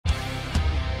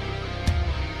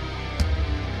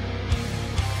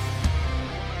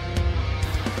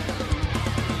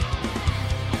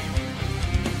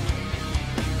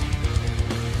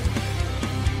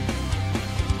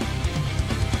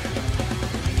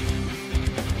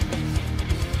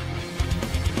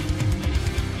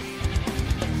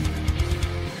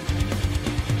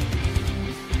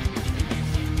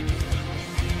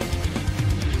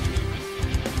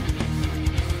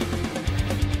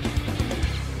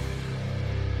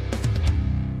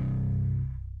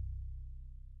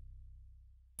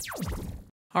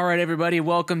All right, everybody,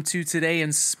 welcome to Today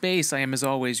in Space. I am, as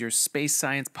always, your space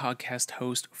science podcast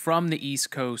host from the East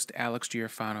Coast, Alex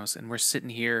Giorfanos, and we're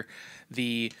sitting here.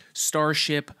 The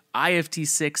Starship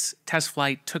IFT6 test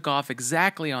flight took off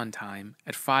exactly on time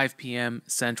at 5 p.m.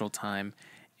 Central Time,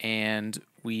 and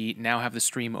we now have the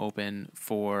stream open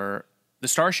for the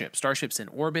Starship. Starship's in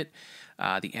orbit,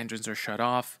 the engines are shut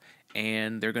off,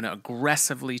 and they're going to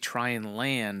aggressively try and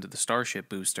land the Starship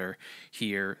booster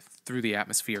here through the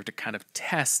atmosphere to kind of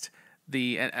test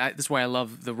the. This is why I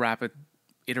love the rapid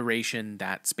iteration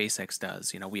that SpaceX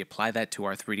does. We apply that to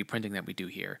our 3D printing that we do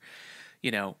here.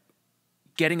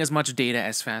 Getting as much data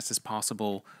as fast as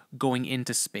possible going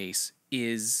into space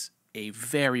is a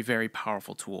very, very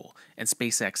powerful tool, and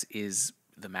SpaceX is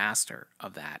the master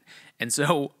of that. And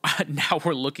so now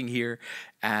we're looking here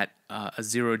at a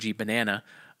zero-G banana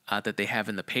that they have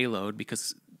in the payload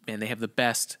because, man, they have the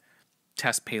best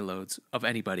test payloads of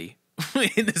anybody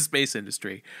in the space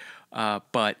industry.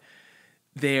 But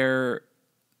they're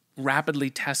rapidly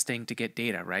testing to get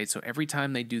data, right? So every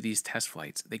time they do these test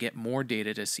flights, they get more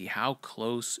data to see how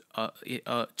close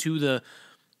to the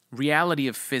reality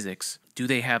of physics do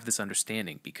they have this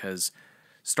understanding, because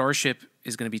Starship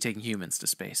is going to be taking humans to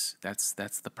space. That's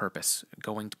the purpose,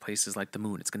 going to places like the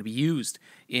moon. It's going to be used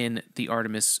in the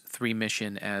Artemis III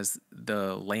mission as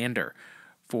the lander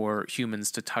for humans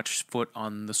to touch foot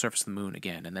on the surface of the moon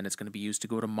again. And then it's going to be used to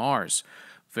go to Mars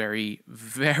very,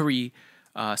 very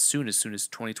soon as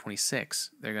 2026.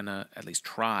 They're going to at least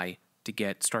try to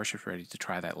get Starship ready to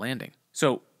try that landing.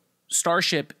 So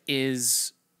Starship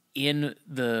is in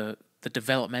the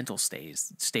developmental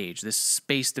stage. This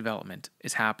space development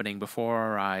is happening before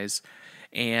our eyes,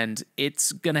 and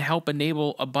it's going to help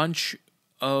enable a bunch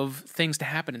of things to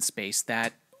happen in space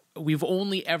that we've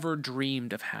only ever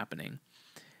dreamed of happening.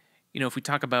 If we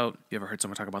talk about, you ever heard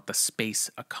someone talk about the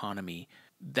space economy?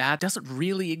 That doesn't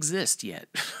really exist yet.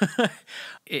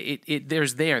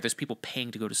 There's people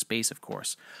paying to go to space, of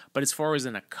course. But as far as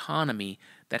an economy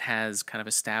that has kind of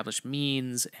established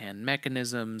means and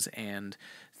mechanisms and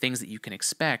things that you can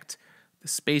expect, the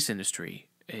space industry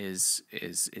is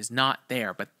not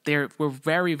there. But we're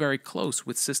very, very close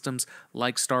with systems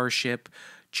like Starship.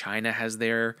 China has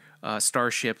their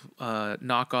Starship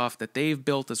knockoff that they've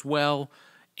built as well.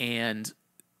 And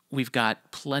we've got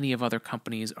plenty of other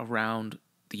companies around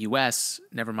the U.S.,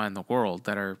 never mind the world,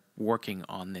 that are working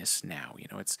on this now.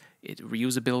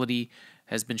 Reusability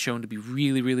has been shown to be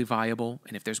really, really viable.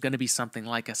 And if there's going to be something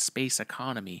like a space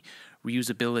economy,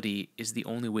 reusability is the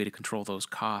only way to control those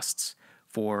costs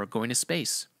for going to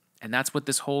space. And that's what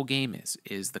this whole game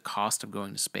is the cost of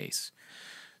going to space.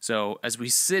 So as we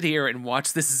sit here and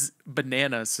watch this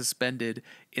banana suspended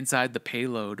inside the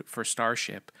payload for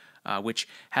Starship, which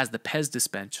has the Pez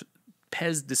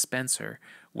dispenser,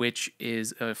 which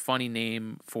is a funny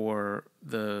name for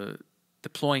the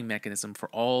deploying mechanism for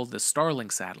all the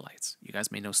Starlink satellites. You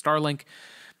guys may know Starlink.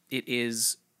 It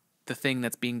is the thing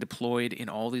that's being deployed in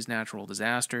all these natural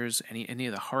disasters, any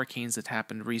of the hurricanes that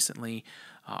happened recently,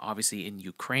 obviously in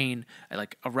Ukraine,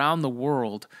 like around the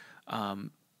world.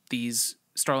 These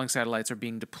Starlink satellites are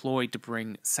being deployed to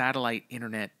bring satellite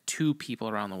internet to people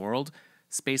around the world.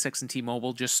 SpaceX and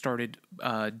T-Mobile just started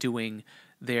doing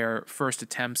their first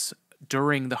attempts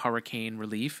during the hurricane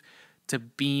relief to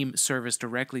beam service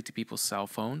directly to people's cell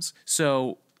phones.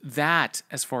 So that,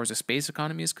 as far as a space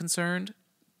economy is concerned,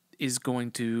 is going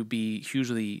to be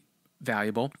hugely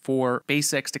valuable for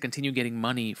SpaceX to continue getting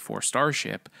money for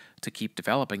Starship to keep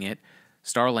developing it.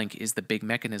 Starlink is the big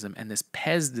mechanism, and this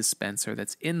Pez dispenser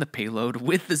that's in the payload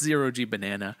with the zero-G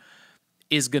banana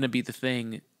is going to be the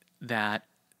thing that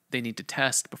they need to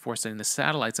test before sending the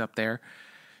satellites up there,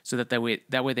 so that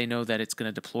way they know that it's going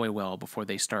to deploy well before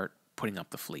they start putting up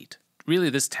the fleet.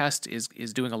 Really, this test is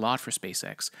doing a lot for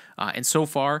SpaceX. And so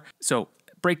far,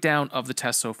 breakdown of the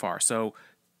test so far. So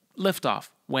liftoff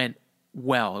went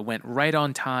well. It went right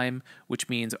on time, which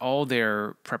means all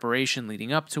their preparation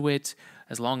leading up to it,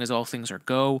 as long as all things are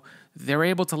go, they're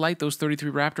able to light those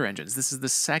 33 Raptor engines. This is the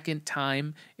second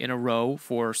time in a row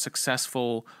for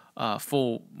successful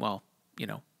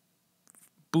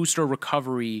booster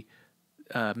recovery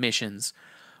missions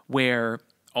where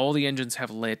all the engines have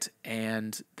lit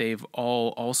and they've all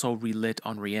also relit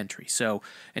on reentry. So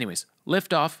anyways,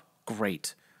 liftoff,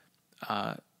 great.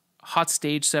 Hot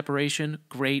stage separation,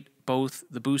 great. Both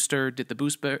the booster did the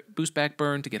boost back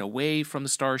burn to get away from the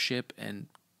Starship and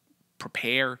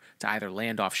prepare to either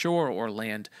land offshore or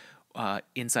land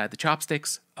inside the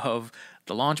chopsticks of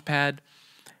the launch pad.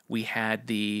 We had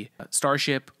the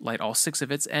Starship light all 6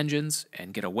 of its engines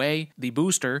and get away. The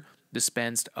booster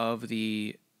dispensed of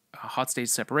the hot stage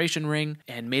separation ring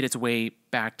and made its way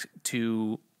back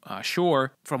to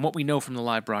shore. From what we know from the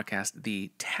live broadcast,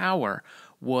 the tower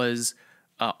was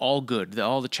all good.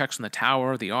 All the checks on the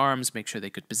tower, the arms, make sure they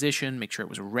could position, make sure it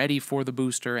was ready for the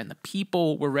booster, and the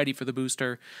people were ready for the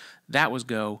booster. That was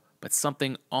go, but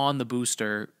something on the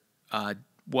booster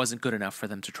wasn't good enough for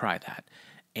them to try that.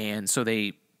 And so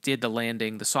they did the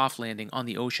landing, the soft landing on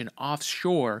the ocean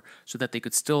offshore so that they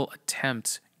could still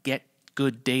get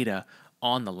good data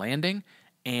on the landing,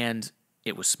 and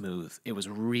it was smooth. It was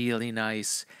really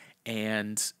nice,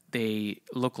 and they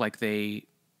look like they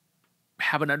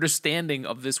have an understanding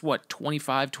of this,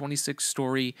 25, 26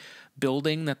 story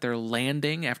building that they're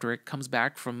landing after it comes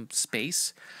back from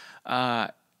space.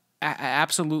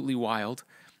 Absolutely wild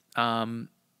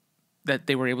that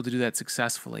they were able to do that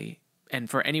successfully. And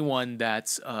for anyone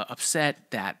that's upset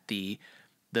that the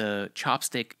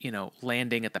chopstick,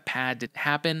 landing at the pad didn't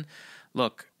happen,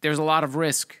 look, there's a lot of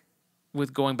risk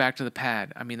with going back to the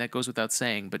pad. I mean, that goes without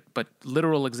saying, but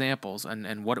literal examples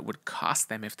and what it would cost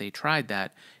them if they tried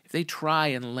that. If they try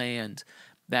and land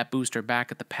that booster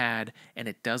back at the pad and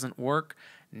it doesn't work,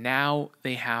 now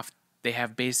they have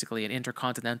basically an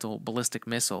intercontinental ballistic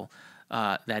missile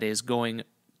that is going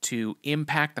to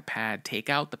impact the pad, take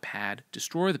out the pad,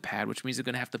 destroy the pad, which means they're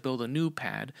going to have to build a new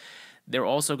pad. They're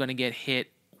also going to get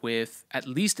hit with at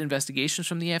least investigations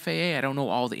from the FAA. I don't know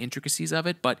all the intricacies of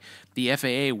it, but the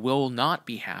FAA will not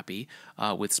be happy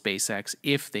with SpaceX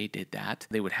if they did that.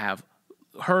 They would have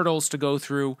hurdles to go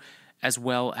through as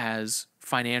well as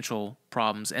financial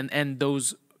problems. And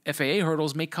those FAA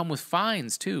hurdles may come with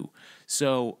fines too.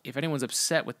 So if anyone's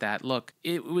upset with that, look,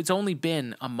 it's only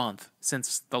been a month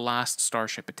since the last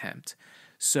Starship attempt.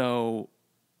 So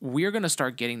we're going to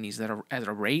start getting these at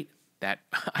a rate that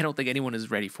I don't think anyone is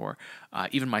ready for,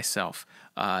 even myself,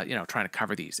 trying to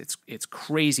cover these. It's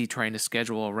crazy trying to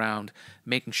schedule around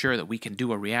making sure that we can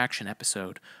do a reaction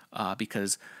episode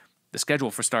because the schedule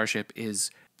for Starship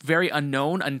is very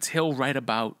unknown until right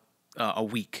about a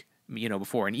week,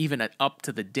 before, and even up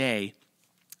to the day.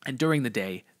 And during the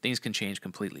day, things can change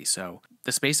completely. So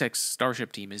the SpaceX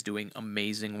Starship team is doing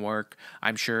amazing work.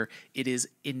 I'm sure it is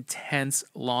intense,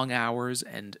 long hours,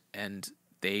 and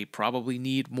they probably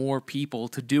need more people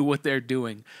to do what they're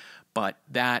doing. But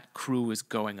that crew is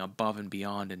going above and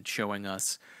beyond and showing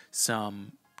us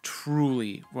some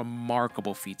truly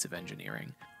remarkable feats of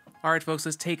engineering. All right, folks,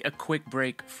 let's take a quick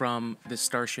break from this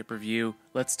Starship review.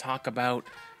 Let's talk about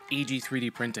AG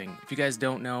 3D printing. If you guys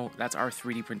don't know, that's our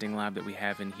 3D printing lab that we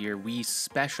have in here. We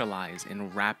specialize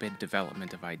in rapid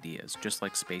development of ideas, just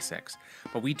like SpaceX.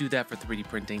 But we do that for 3D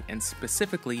printing and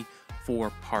specifically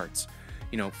for parts.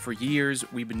 For years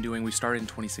we started in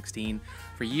 2016.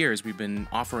 For years we've been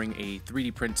offering a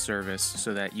 3D print service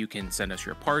so that you can send us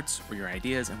your parts or your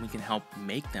ideas and we can help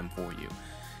make them for you.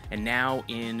 And now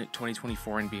in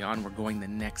 2024 and beyond, we're going the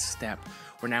next step.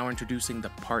 We're now introducing the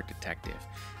Part Detective.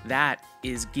 That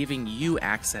is giving you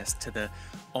access to the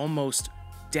almost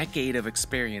decade of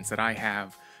experience that I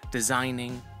have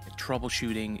designing,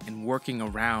 troubleshooting, and working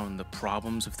around the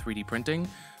problems of 3D printing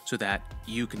so that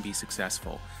you can be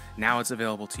successful. Now it's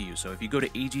available to you. So if you go to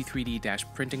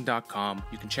ag3d-printing.com,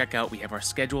 you can check out, we have our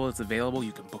schedule that's available.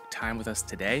 You can book time with us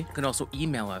today. You can also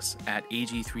email us at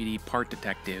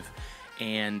ag3dpartdetective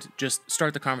and just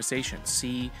start the conversation.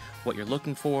 See what you're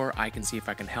looking for. I can see if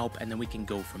I can help, and then we can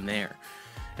go from there.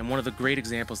 And one of the great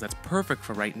examples that's perfect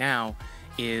for right now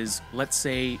is, let's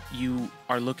say you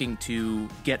are looking to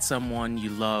get someone you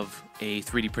love a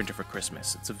 3D printer for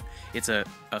Christmas. It's a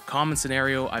common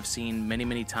scenario I've seen many,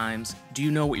 many times. Do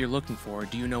you know what you're looking for?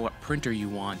 Do you know what printer you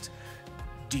want?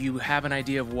 Do you have an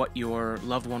idea of what your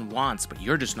loved one wants, but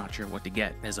you're just not sure what to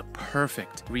get? There's a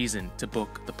perfect reason to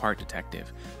book the Part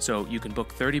Detective. So you can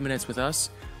book 30 minutes with us.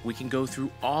 We can go through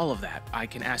all of that. I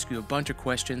can ask you a bunch of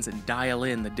questions and dial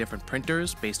in the different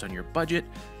printers based on your budget,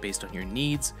 based on your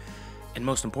needs, and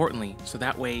most importantly, so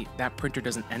that way that printer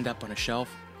doesn't end up on a shelf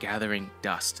gathering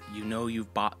dust. You know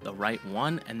you've bought the right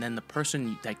one, and then the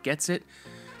person that gets it,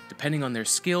 depending on their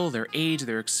skill, their age,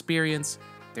 their experience,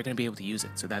 they're going to be able to use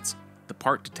it. So that's the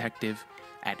Part Detective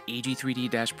at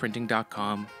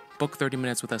ag3d-printing.com. Book 30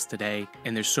 minutes with us today,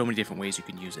 and there's so many different ways you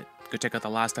can use it. Go check out the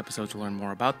last episode to learn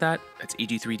more about that. That's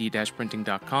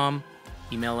ag3d-printing.com.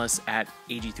 Email us at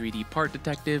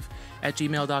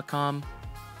ag3dpartdetective@gmail.com.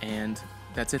 And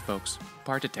that's it, folks.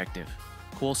 Part Detective.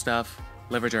 Cool stuff.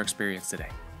 Leverage our experience today.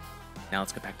 Now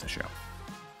let's get back to the show.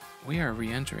 We are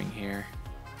re-entering here.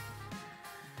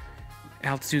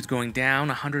 Altitude's going down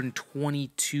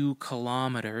 122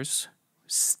 kilometers.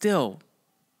 Still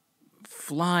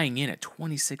flying in at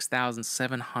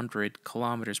 26,700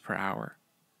 kilometers per hour,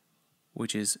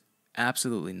 which is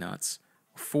Absolutely nuts.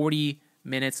 40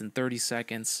 minutes and 30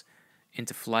 seconds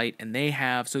into flight, and they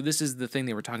have, so this is the thing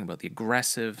they were talking about, the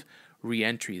aggressive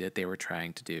reentry that they were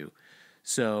trying to do.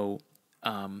 So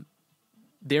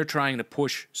they're trying to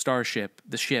push Starship,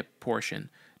 the ship portion,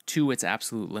 to its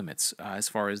absolute limits as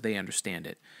far as they understand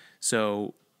it.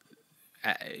 So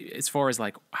as far as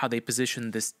like how they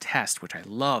position this test, which I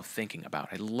love thinking about,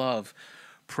 I love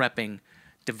prepping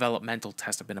developmental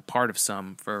tests. I've been a part of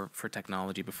some for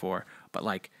technology before, but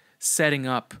like setting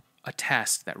up a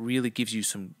test that really gives you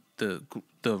some the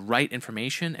right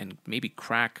information and maybe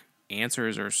crack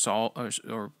answers or solve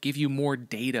or give you more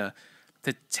data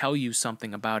to tell you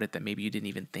something about it that maybe you didn't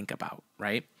even think about,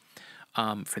 right?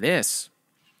 For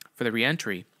the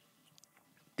reentry,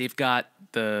 they've got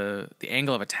the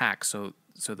angle of attack. So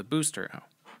the booster.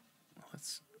 Oh,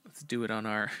 let's do it on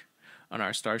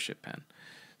our Starship pen.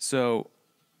 So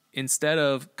instead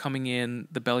of coming in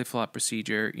the belly flop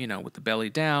procedure, with the belly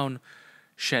down,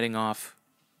 shedding off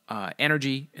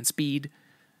energy and speed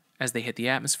as they hit the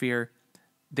atmosphere,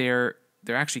 they're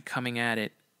actually coming at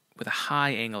it with a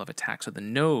high angle of attack. So the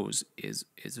nose is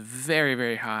very,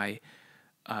 very high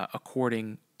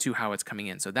according to how it's coming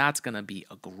in. So that's going to be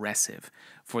aggressive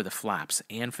for the flaps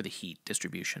and for the heat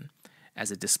distribution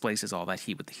as it displaces all that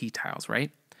heat with the heat tiles,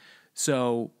 right?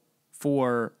 So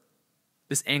for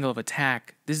this angle of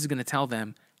attack, this is going to tell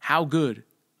them how good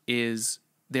is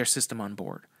their system on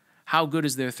board. How good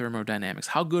is their thermodynamics?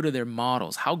 How good are their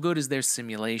models? How good is their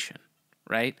simulation,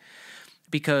 right?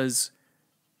 Because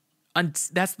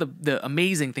that's the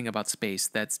amazing thing about space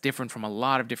that's different from a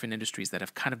lot of different industries that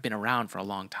have kind of been around for a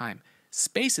long time.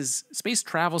 Space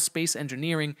travel, space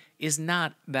engineering is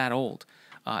not that old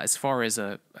as far as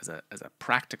a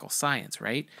practical science,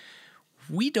 right?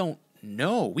 We don't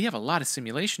know. We have a lot of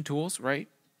simulation tools, right?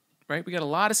 We got a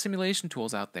lot of simulation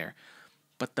tools out there,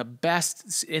 but the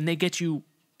best, and they get you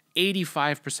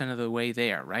 85% of the way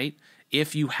there, right?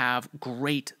 If you have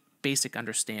great basic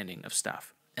understanding of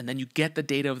stuff, and then you get the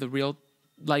data of the real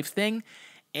life thing,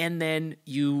 and then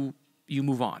you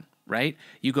move on, right?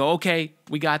 You go, okay,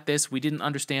 we got this. We didn't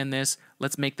understand this.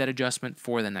 Let's make that adjustment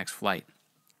for the next flight.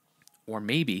 Or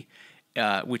maybe,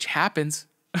 which happens,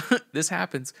 this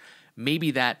happens,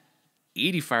 maybe that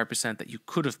 85% that you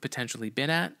could have potentially been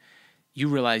at, you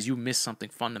realize you missed something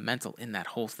fundamental in that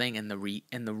whole thing, and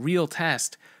the real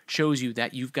test shows you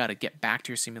that you've got to get back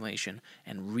to your simulation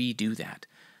and redo that.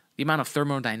 The amount of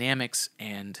thermodynamics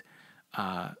and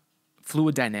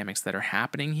fluid dynamics that are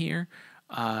happening here,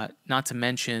 not to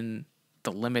mention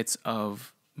the limits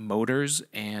of motors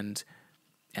and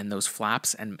those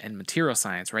flaps and material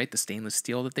science, right? The stainless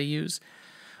steel that they use.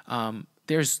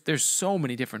 There's so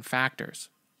many different factors,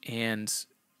 and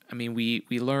I mean we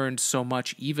learned so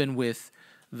much even with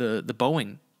the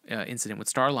Boeing incident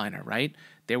with Starliner, right?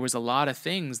 There was a lot of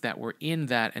things that were in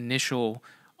that initial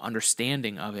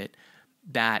understanding of it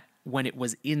that when it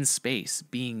was in space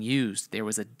being used, there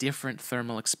was a different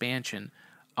thermal expansion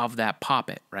of that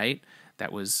poppet, right?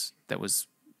 That was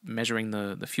measuring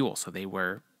the fuel. So they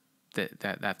were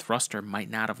that thruster might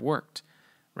not have worked,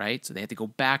 right? So they had to go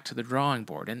back to the drawing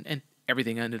board, and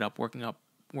everything ended up working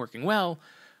well.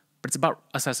 But it's about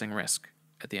assessing risk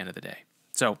at the end of the day.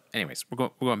 So, anyways, we're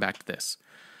going back to this.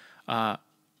 Right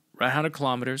 100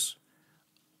 kilometers.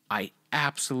 I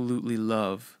absolutely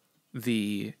love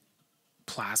the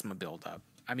plasma buildup.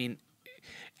 I mean,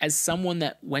 as someone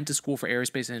that went to school for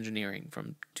aerospace engineering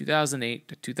from 2008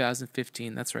 to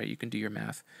 2015, that's right, you can do your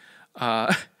math.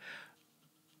 I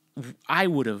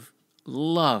would have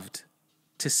loved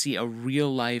to see a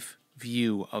real life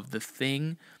view of the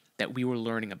thing that we were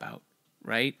learning about,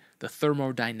 right? The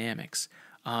thermodynamics,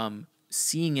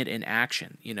 seeing it in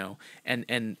action,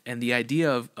 and the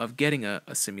idea of getting a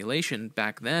simulation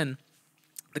back then,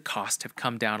 the costs have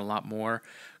come down a lot more.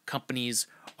 Companies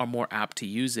are more apt to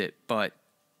use it, but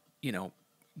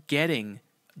getting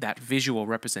that visual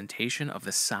representation of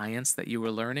the science that you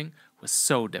were learning was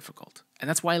so difficult. And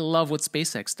that's why I love what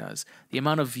SpaceX does. The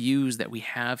amount of views that we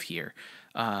have here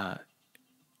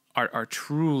are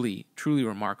truly, truly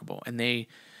remarkable. And they,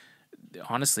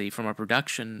 honestly, from a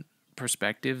production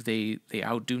perspective, they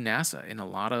outdo NASA in a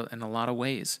lot of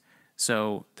ways.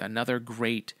 So another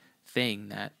great thing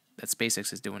that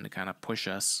SpaceX is doing to kind of push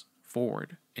us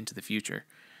forward into the future.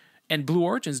 And Blue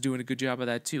Origin's doing a good job of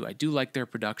that too. I do like their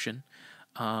production.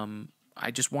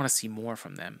 I just want to see more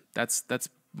from them. That's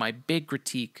my big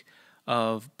critique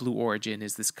of Blue Origin,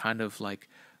 is this kind of like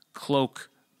cloak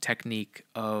technique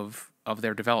of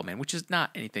their development, which is not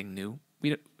anything new.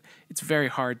 It's very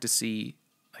hard to see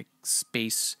like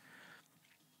space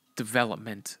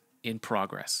development in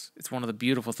progress. It's one of the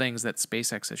beautiful things that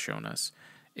SpaceX has shown us,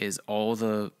 is all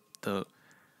the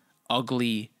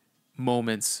ugly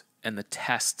moments and the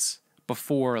tests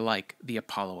before like the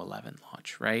Apollo 11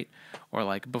 launch, right? Or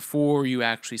like before you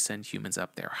actually send humans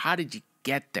up there. How did you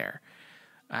get there?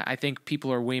 I think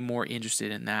people are way more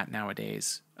interested in that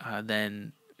nowadays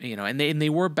than, you know, and they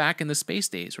were back in the space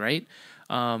days, right?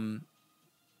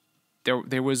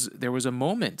 There was a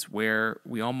moment where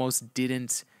we almost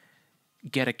didn't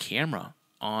get a camera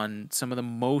on some of the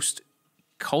most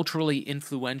culturally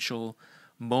influential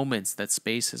moments that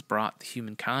space has brought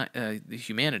the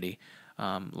humanity,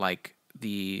 like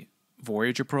the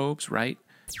Voyager probes, right?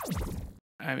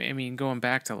 I mean, going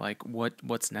back to like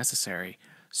what's necessary,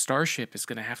 Starship is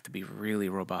going to have to be really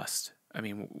robust. I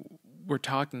mean, we're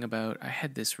talking about. I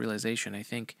had this realization. I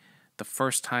think the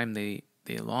first time they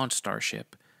launched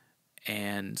Starship,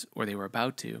 or they were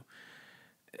about to.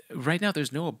 Right now,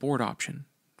 there's no abort option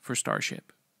for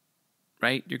Starship.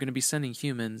 Right, you're going to be sending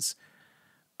humans,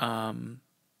 but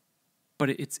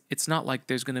it's not like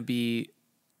there's going to be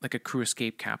like a crew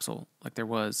escape capsule like there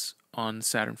was on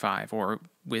Saturn V or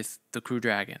with the Crew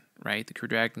Dragon, right? The Crew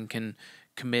Dragon can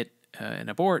commit an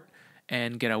abort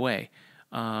and get away.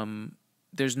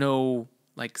 There's no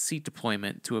like seat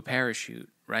deployment to a parachute,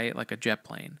 right? Like a jet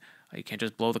plane. You can't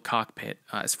just blow the cockpit,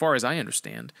 as far as I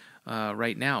understand,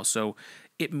 right now. So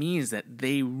it means that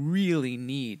they really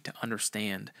need to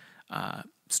understand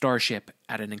Starship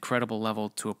at an incredible level,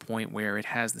 to a point where it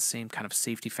has the same kind of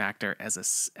safety factor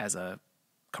as a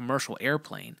commercial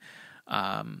airplane.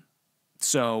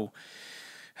 So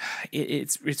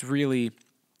it's really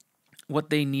what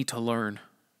they need to learn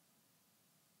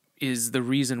is the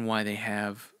reason why they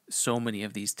have so many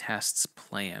of these tests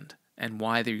planned, and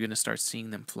why they're going to start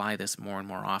seeing them fly this more and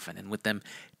more often, and with them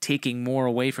taking more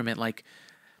away from it, like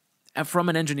from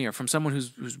an engineer, from someone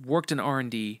who's worked in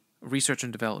R&D, research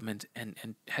and development, and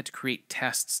had to create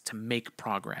tests to make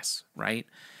progress, right?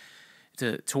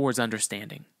 Towards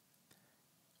understanding.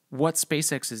 What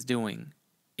SpaceX is doing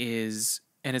is,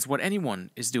 and it's what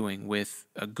anyone is doing with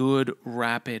a good,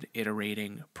 rapid,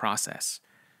 iterating process.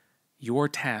 Your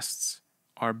tests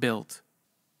are built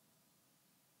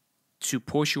to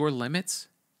push your limits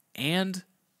and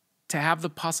to have the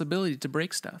possibility to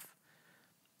break stuff.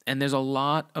 And there's a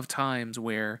lot of times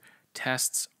where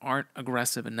tests aren't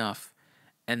aggressive enough,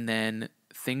 and then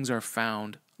things are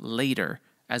found later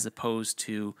as opposed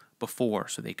to before,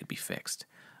 so they could be fixed.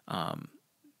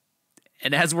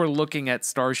 And as we're looking at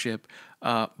Starship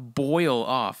boil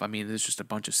off, I mean, there's just a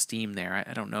bunch of steam there.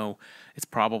 I don't know. It's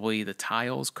probably the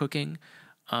tiles cooking.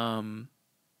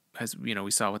 As you know,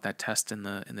 we saw with that test in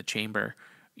the chamber.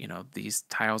 You know, these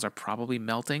tiles are probably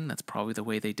melting. That's probably the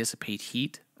way they dissipate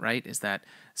heat, right? Is that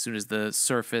as soon as the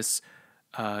surface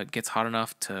gets hot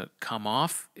enough to come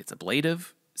off, it's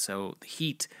ablative. So the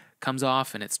heat comes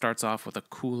off, and it starts off with a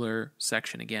cooler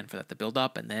section again for that to build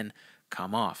up and then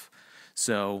come off.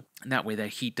 So that way that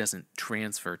heat doesn't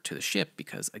transfer to the ship,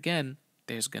 because, again,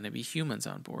 there's going to be humans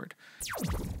on board.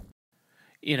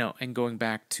 You know, and going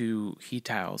back to heat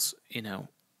tiles, you know,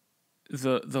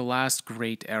 the last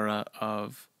great era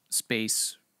of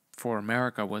space for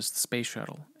America was the space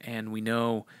shuttle. And we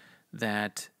know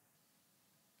that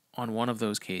on one of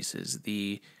those cases,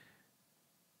 the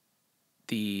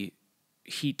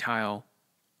heat tile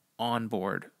on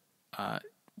board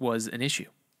was an issue.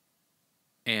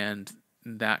 And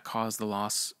that caused the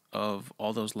loss of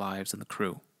all those lives in the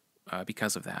crew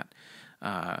because of that.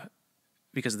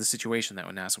 Because of the situation that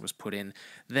when NASA was put in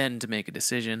then to make a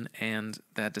decision, and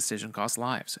that decision cost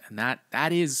lives. And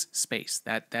that is space.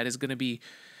 That is going to be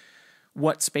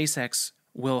what SpaceX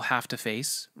will have to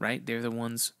face, right? They're the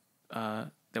ones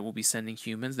that will be sending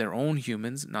humans, their own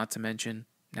humans, not to mention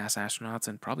NASA astronauts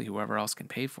and probably whoever else can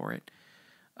pay for it.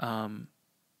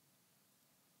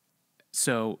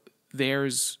 So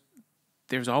there's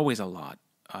always a lot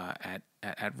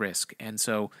at risk. And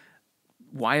so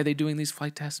why are they doing these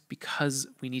flight tests? Because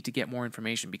we need to get more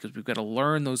information, because we've got to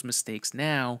learn those mistakes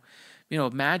now. You know,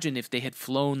 imagine if they had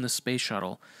flown the space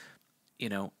shuttle, you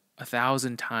know,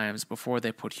 1,000 times before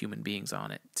they put human beings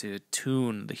on it to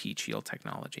tune the heat shield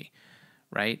technology,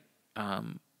 right?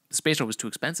 The space shuttle was too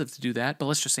expensive to do that, but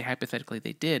let's just say hypothetically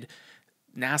they did.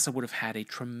 NASA would have had a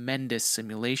tremendous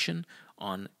simulation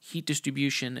on heat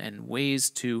distribution and ways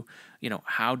to, you know,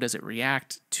 how does it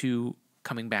react to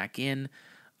coming back in.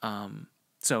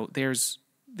 So there's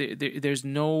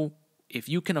no, if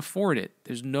you can afford it,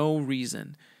 there's no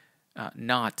reason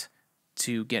not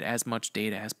to get as much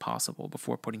data as possible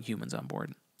before putting humans on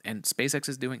board. And SpaceX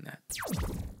is doing that.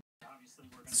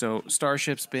 So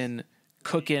Starship's been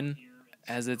cooking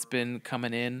as it's been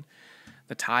coming in.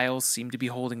 The tiles seem to be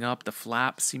holding up. The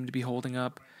flaps seem to be holding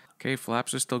up. Okay,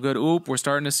 flaps are still good. Oop, we're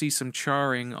starting to see some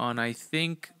charring on, I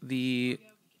think, the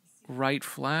right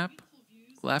flap,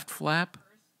 left flap.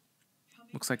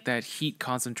 Looks like that heat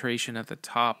concentration at the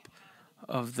top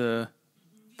of the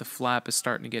flap is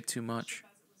starting to get too much.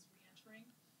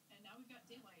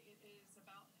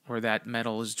 Or that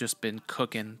metal has just been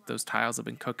cooking. Those tiles have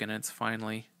been cooking and it's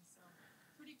finally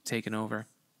taken over.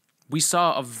 We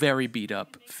saw a very beat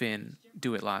up fin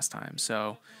do it last time,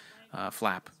 so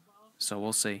flap. So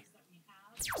we'll see.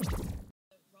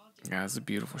 Yeah, it's a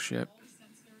beautiful ship.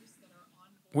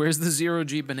 Where's the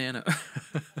 0G banana?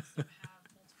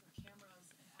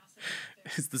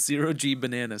 Is the 0G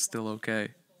banana still okay?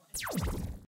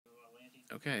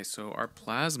 Okay, so our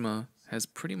plasma has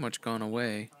pretty much gone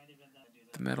away.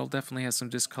 The metal definitely has some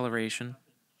discoloration,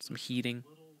 some heating,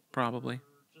 probably.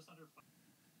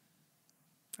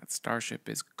 That Starship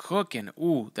is cooking.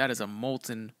 Ooh, that is a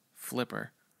molten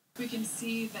flipper. We can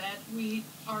see that we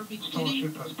are beginning...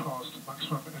 Starship has passed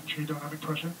maximum entry dynamic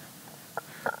pressure.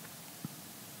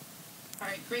 All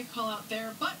right, great call out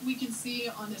there. But we can see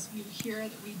on this view here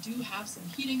that we do have some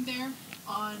heating there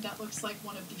on that looks like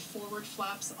one of the forward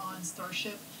flaps on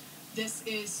Starship. This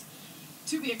is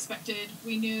to be expected.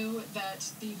 We knew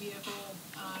that the vehicle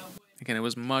would... Again, it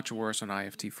was much worse on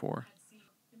IFT4.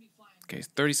 Okay,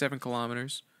 37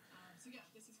 kilometers,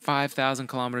 5,000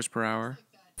 kilometers per hour.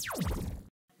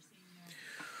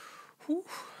 Whew.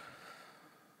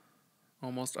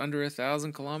 Almost under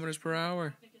 1,000 kilometers per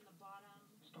hour.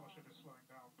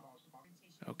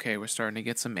 Okay, we're starting to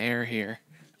get some air here.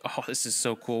 Oh, this is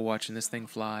so cool watching this thing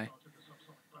fly.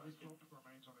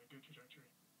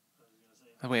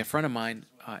 By the way, a friend of mine,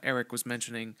 Eric, was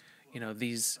mentioning,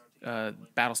 these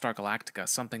Battlestar Galactica,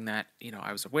 something that,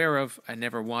 I was aware of. I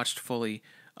never watched fully,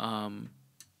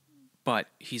 but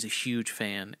he's a huge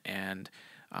fan. And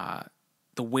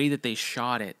the way that they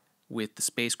shot it with the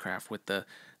spacecraft, with the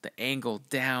angle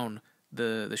down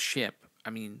the ship, I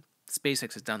mean,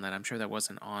 SpaceX has done that. I'm sure that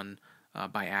wasn't on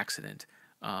by accident.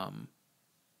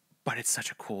 But it's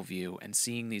such a cool view. And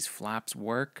seeing these flaps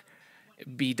work,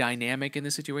 be dynamic in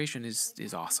this situation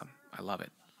is awesome. I love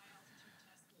it.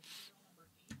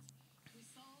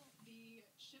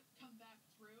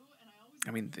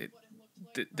 I mean,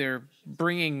 they're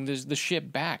bringing the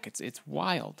ship back. It's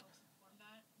wild.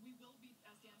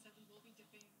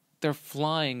 They're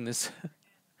flying this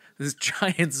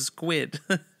giant squid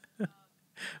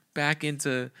back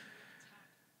into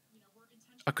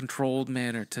a controlled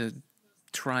manner to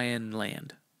try and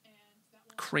land.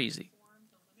 Crazy.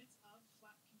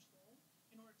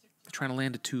 They're trying to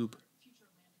land a tube.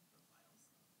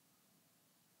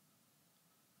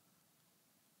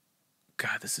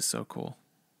 God, this is so cool.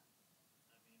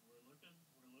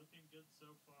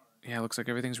 Yeah, it looks like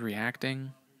everything's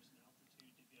reacting.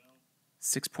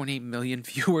 6.8 million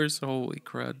viewers. Holy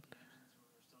crud.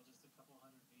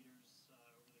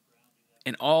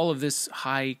 And all of this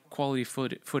high quality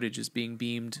footage is being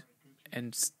beamed,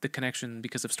 and the connection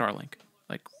because of Starlink.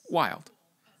 Like, wild.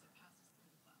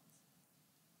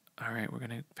 All right, we're going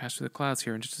to pass through the clouds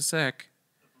here in just a sec.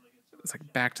 It's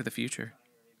like Back to the Future.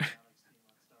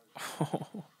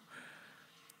 Oh.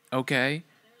 Okay.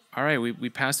 All right, we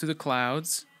passed through the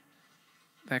clouds.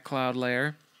 That cloud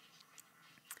layer.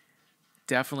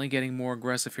 Definitely getting more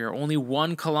aggressive here. Only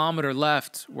 1 kilometer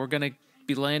left. We're going to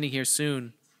be landing here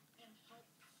soon.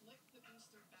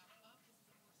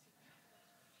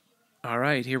 All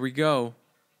right, here we go.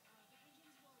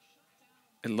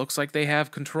 It looks like they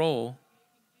have control.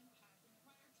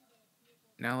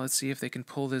 Now let's see if they can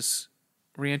pull this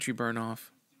reentry burn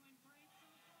off.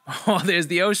 Oh, there's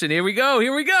the ocean. Here we go.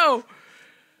 Here we go.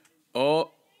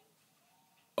 Oh.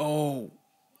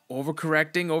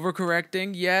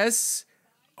 Overcorrecting. Yes.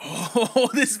 Oh,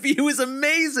 this view is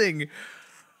amazing.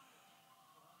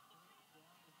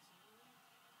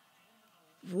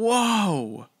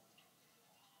 Whoa.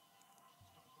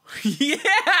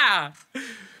 Yeah.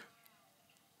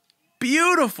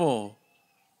 Beautiful.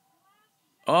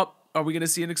 Oh, are we going to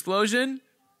see an explosion?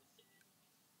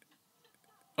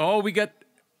 Oh, we got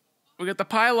the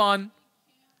pylon.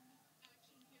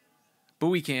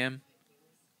 Buoy cam.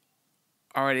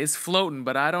 All right, it's floating,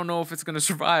 but I don't know if it's going to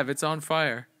survive. It's on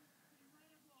fire.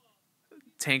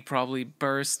 Tank probably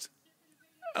burst.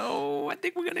 Oh, I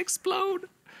think we're going to explode.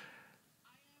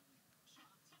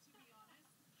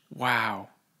 Wow.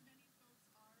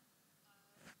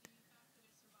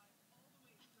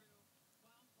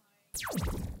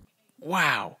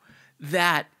 Wow.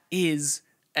 That is,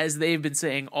 as they've been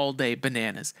saying all day,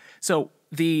 bananas. So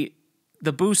the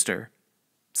booster,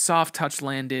 soft touch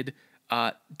landed,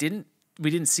 we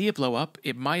didn't see it blow up.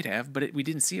 It might have, but we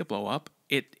didn't see it blow up.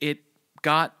 It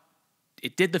got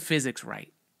it did the physics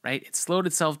right, right? It slowed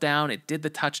itself down. It did the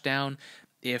touchdown.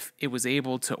 If it was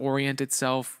able to orient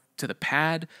itself to the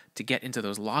pad to get into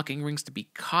those locking rings to be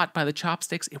caught by the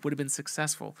chopsticks, it would have been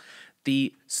successful.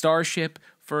 The Starship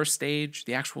first stage,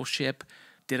 the actual ship,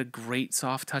 did a great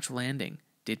soft touch landing.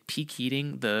 Did peak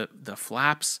heating. The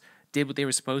flaps did what they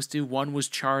were supposed to. One was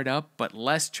charred up, but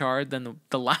less charred than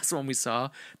the last one we saw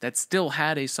that still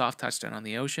had a soft touchdown on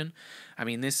the ocean. I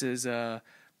mean, this is a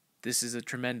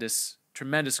tremendous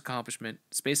accomplishment.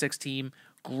 SpaceX team,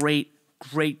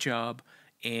 great job.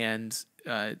 And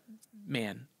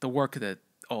man, the work that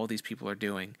all these people are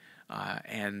doing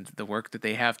and the work that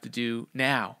they have to do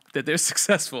now that they're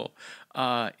successful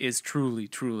is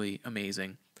truly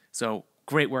amazing. So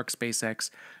great work, SpaceX.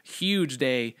 Huge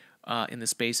day in the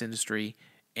space industry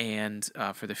and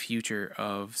for the future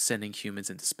of sending humans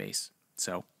into space.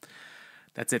 So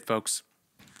that's it, folks.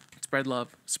 Spread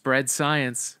love, spread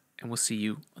science, and we'll see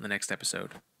you on the next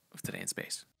episode of Today in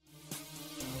Space.